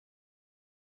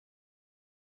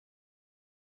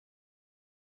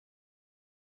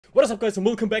What is up, guys, and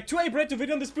welcome back to a brand new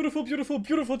video on this beautiful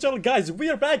channel. Guys, we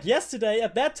are back. Yesterday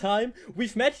at that time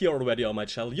we've met here already on my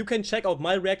channel. You can check out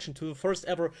my reaction to the first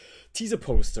ever teaser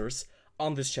posters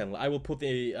on this channel. I will put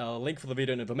the link for the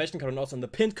video in the information card and also in the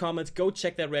pinned comment. Go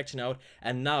check that reaction out.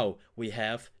 And now we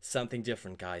have something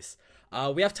different, guys.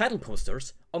 We have title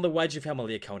posters on the YG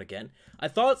family account again. I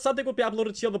thought something would be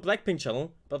uploaded here on the BLACKPINK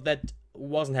channel, but that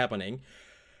wasn't happening.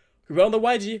 We're on the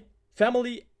YG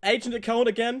family agent account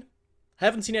again.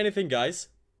 Haven't seen anything, guys,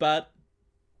 but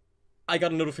I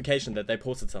got a notification that they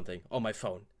posted something on my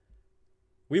phone.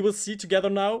 We will see together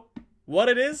now what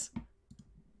it is.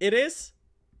 It is?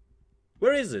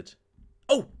 Where is it?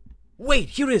 Oh, wait,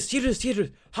 here it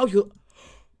is. How you...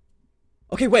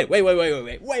 Okay, wait a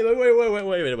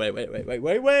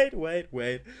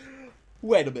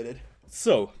minute.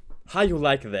 So, how you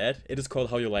like that? It is called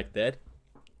How You Like That.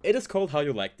 It is called How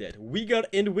You Like That. We got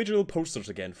individual posters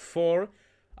again for...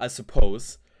 I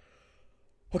suppose.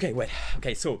 Okay, wait.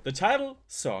 Okay, so the title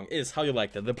song is How You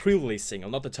Like That. The pre-release single.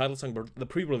 Not the title song, but the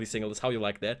pre-release single is How You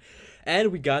Like That.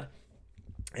 And we got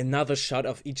another shot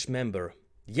of each member.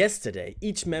 Yesterday,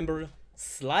 each member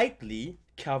slightly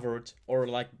covered, or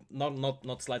like,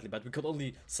 not slightly, but we could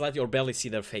only slightly or barely see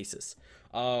their faces.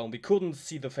 We couldn't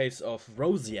see the face of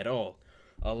Rosie at all.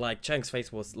 Like Chang's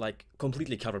face was like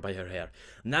completely covered by her hair.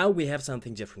 Now we have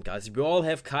something different, guys. We all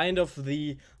have kind of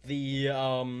the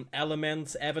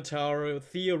elements avatar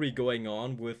theory going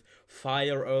on with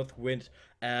fire, earth, wind,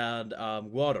 and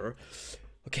water.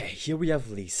 Okay, here we have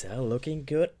Lisa looking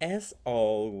good as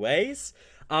always.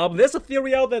 There's a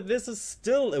theory out that this is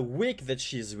still a wig that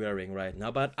she's wearing right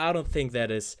now, but I don't think that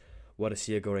is what is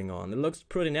here going on. It looks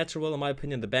pretty natural in my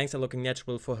opinion. The bangs are looking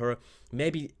natural for her.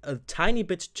 Maybe a tiny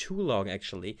bit too long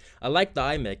actually. I like the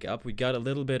eye makeup. We got a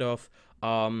little bit of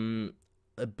a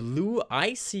blue,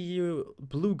 icy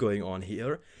blue going on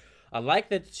here. I like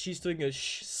that she's doing a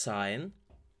sh sign.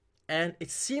 And it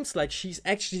seems like she's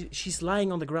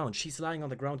lying on the ground. She's lying on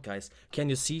the ground, guys. Can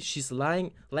you see? She's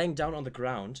laying down on the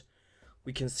ground.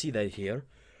 We can see that here.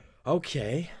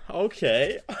 Okay.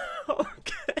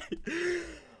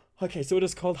 Okay, so it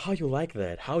is called How You Like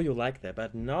That. How You Like That,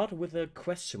 but not with a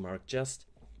question mark. Just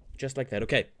like that.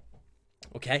 Okay.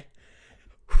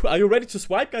 Are you ready to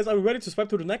swipe, guys? Are you ready to swipe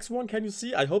to the next one? Can you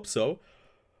see? I hope so.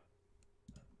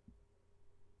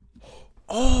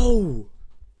 Oh!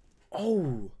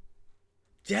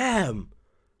 Damn!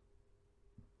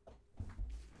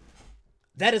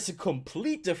 That is a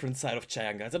complete different side of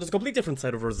Chang, guys. That is a complete different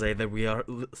side of Rosé that we are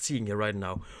seeing here right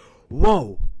now.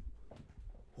 Whoa!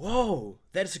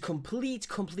 That is a complete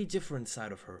different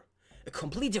side of her. A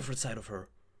complete different side of her.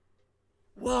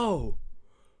 Whoa!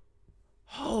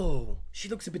 Oh, she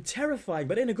looks a bit terrifying,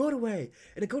 but in a good way.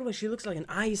 In a good way, she looks like an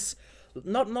ice...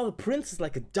 Not a princess,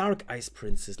 like a dark ice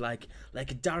princess. Like a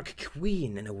dark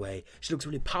queen in a way. She looks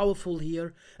really powerful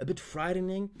here. A bit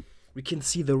frightening. We can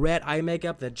see the red eye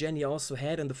makeup that Jenny also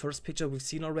had in the first picture we've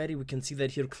seen already. We can see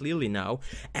that here clearly now.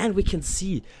 And we can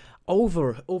see...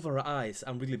 Over her eyes,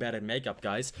 I'm really bad at makeup,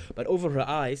 guys, but over her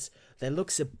eyes, it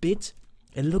looks a bit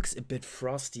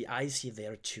frosty, icy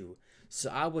there too. So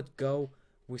I would go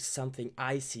with something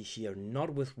icy here,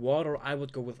 not with water. I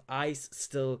would go with ice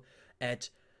still at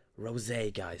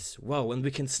Rosé, guys. Wow, and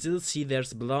we can still see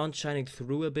there's blonde shining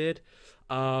through a bit.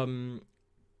 Wow,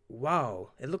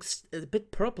 it looks a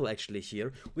bit purple actually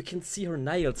here. We can see her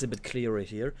nails a bit clearer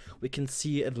here. We can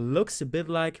see it looks a bit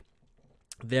like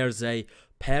there's a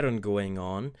pattern going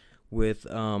on with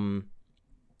I don't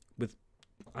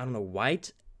know,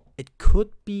 white. It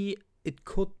could be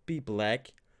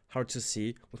black, hard to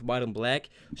see, with white and black.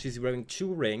 She's wearing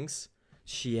 2 rings.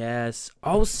 She has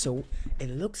also,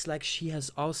 it looks like she has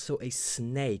also a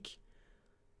snake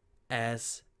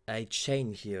as a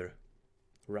chain here,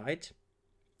 right?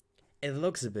 It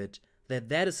looks a bit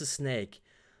that is a snake.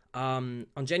 On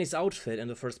Jenny's outfit in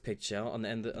the first picture,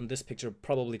 on this picture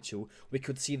probably too, we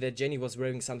could see that Jenny was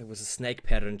wearing something with a snake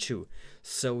pattern too.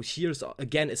 So here's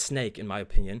again a snake in my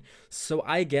opinion. So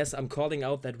I guess I'm calling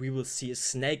out that we will see a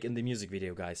snake in the music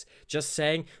video, guys. Just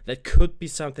saying that could be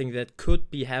something that could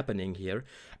be happening here.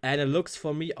 And it looks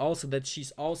for me also that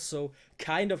she's also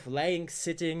kind of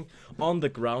sitting on the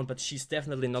ground, but she's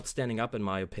definitely not standing up in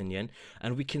my opinion.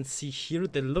 And we can see here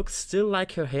that looks still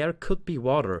like her hair could be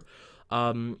water.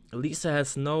 Lisa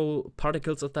has no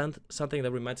particles of something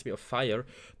that reminds me of fire,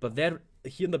 but that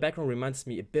here in the background reminds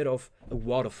me a bit of a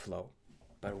water flow.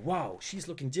 But wow, she's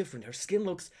looking different. Her skin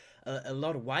looks a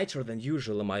lot whiter than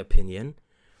usual in my opinion.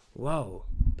 Wow,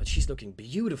 but she's looking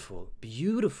beautiful.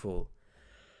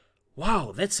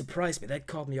 Wow, that surprised me. That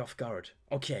caught me off guard.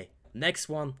 Okay, next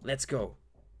one, let's go.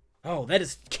 Oh, that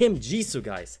is Kim Jisoo,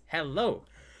 guys. Hello.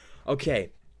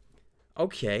 Okay.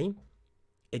 Okay.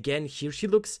 Again, here she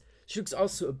looks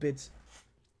also a bit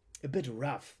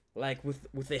rough. Like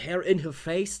with the hair in her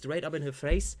face, straight up in her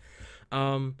face.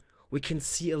 We can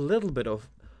see a little bit of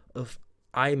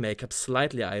eye makeup,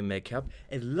 slightly eye makeup.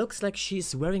 It looks like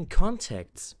she's wearing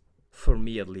contacts. For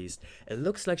me at least. It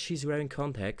looks like she's wearing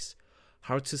contacts.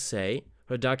 Hard to say.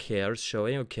 Her dark hair is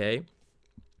showing, okay.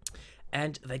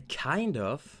 And they kind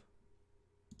of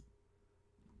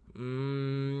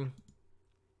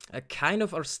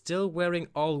are still wearing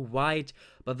all white,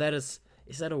 but is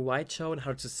that a white tone?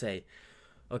 Hard to say.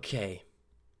 Okay.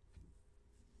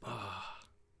 Oh,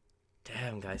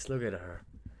 damn, guys, look at her.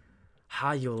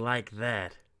 How you like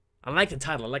that? I like the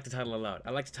title. I like the title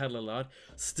a lot.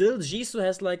 Still, Jisoo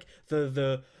has like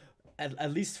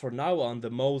at least for now on, the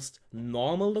most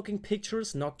normal looking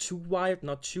pictures. Not too wild,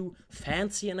 not too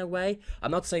fancy in a way.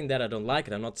 I'm not saying that I don't like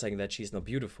it. I'm not saying that she's not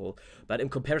beautiful. But in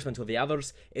comparison to the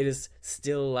others, it is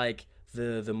still like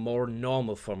the more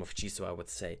normal form of Jisoo, I would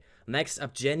say. Next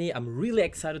up, Jennie. I'm really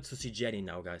excited to see Jennie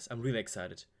now, guys. I'm really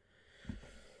excited.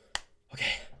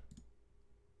 Okay.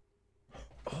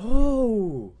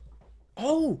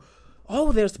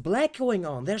 Oh, there's black going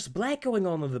on. There's black going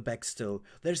on the back still.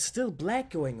 There's still black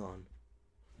going on.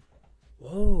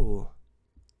 Whoa.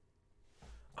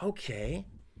 Okay.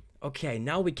 Okay,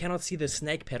 now we cannot see the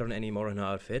snake pattern anymore in her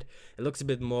outfit. It looks a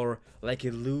bit more like a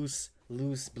loose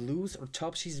blues or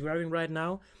top she's wearing right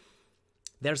now.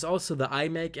 There's also the eye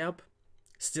makeup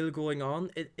still going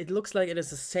on. It looks like it is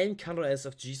the same color as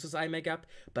of Jisoo's eye makeup,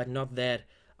 but not that,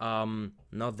 I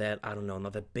don't know,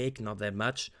 not that big, not that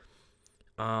much.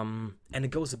 And it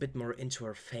goes a bit more into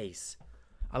her face.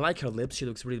 I like her lips, she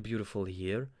looks really beautiful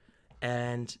here.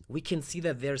 And we can see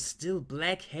that there's still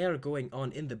black hair going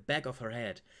on in the back of her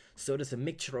head. So it is a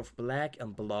mixture of black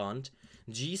and blonde.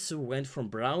 Jisoo went from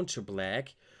brown to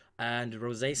black. And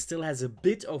Rosé still has a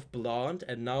bit of blonde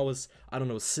and now is, I don't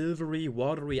know, silvery,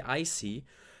 watery, icy.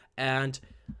 And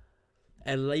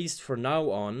at least for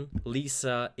now on,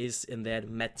 Lisa is in that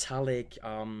metallic,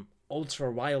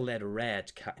 ultraviolet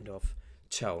red kind of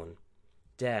tone.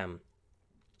 Damn.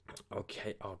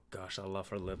 Okay, oh gosh, I love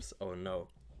her lips. Oh no.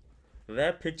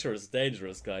 That picture is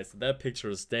dangerous, guys. That picture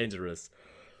is dangerous.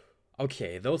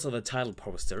 Okay, those are the title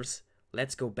posters.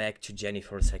 Let's go back to Jennie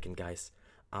for a second, guys.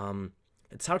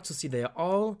 It's hard to see. They are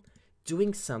all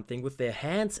doing something with their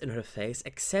hands in her face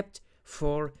except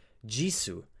for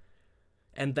Jisoo.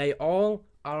 And they all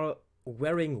are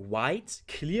wearing white,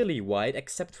 clearly white,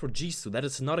 except for Jisoo. That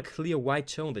is not a clear white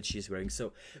tone that she's wearing.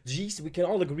 So Jisoo, we can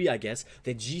all agree, I guess,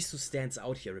 that Jisoo stands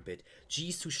out here a bit.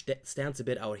 Jisoo stands a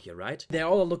bit out here, right? They're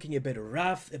all looking a bit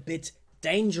rough, a bit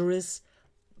dangerous,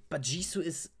 but Jisoo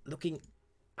is looking,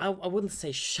 I wouldn't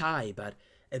say shy, but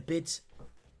a bit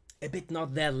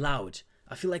not that loud.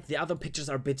 I feel like the other pictures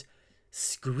are a bit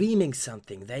screaming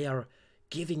something. They are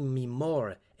giving me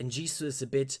more, and Jisoo is a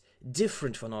bit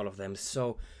different from all of them.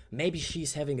 So maybe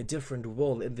she's having a different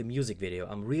role in the music video.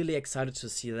 I'm really excited to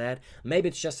see that. Maybe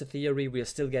it's just a theory. We are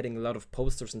still getting a lot of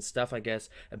posters and stuff, I guess,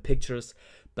 and pictures.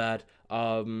 But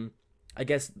I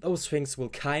guess those things will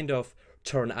kind of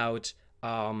turn out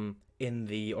show in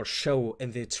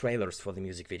the trailers for the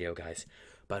music video, guys.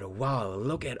 But wow,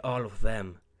 look at all of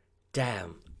them.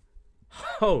 Damn.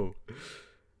 Oh.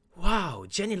 Wow,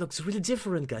 Jennie looks really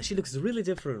different, guys. She looks really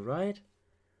different, right?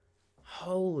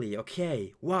 Holy,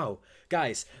 okay. Wow.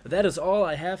 Guys, that is all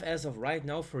I have as of right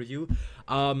now for you.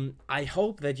 I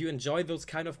hope that you enjoy those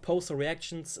kind of poster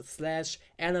reactions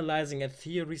 / analyzing and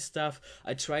theory stuff.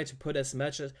 I try to put as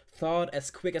much thought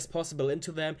as quick as possible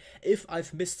into them. If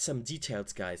I've missed some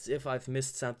details, guys, if I've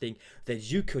missed something that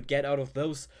you could get out of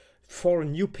those 4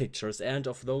 new pictures and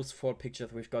of those 4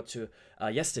 pictures we've got to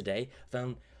yesterday,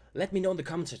 then let me know in the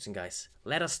comment section, guys.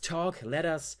 Let us talk, let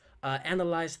us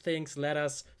analyze things, let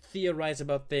us theorize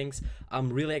about things.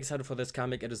 I'm really excited for this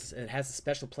comic. It has a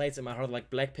special place in my heart like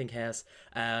BLACKPINK has,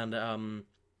 and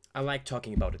I like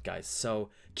talking about it, guys. So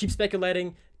keep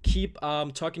speculating, keep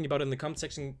talking about it in the comment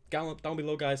section down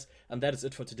below, guys. And that is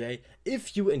it for today.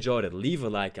 If you enjoyed it, leave a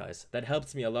like, guys. That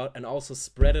helps me a lot. And also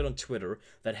spread it on Twitter.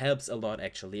 That helps a lot,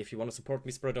 actually. If you want to support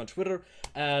me, spread it on Twitter.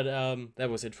 And that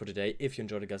was it for today. If you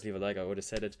enjoyed it, guys, leave a like. I already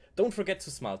said it. Don't forget to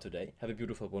smile today. Have a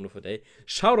beautiful, wonderful day.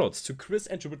 Shoutouts to Chris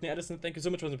and to Brittany Addison. Thank you so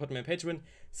much for supporting me on Patreon.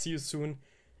 See you soon,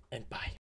 and bye.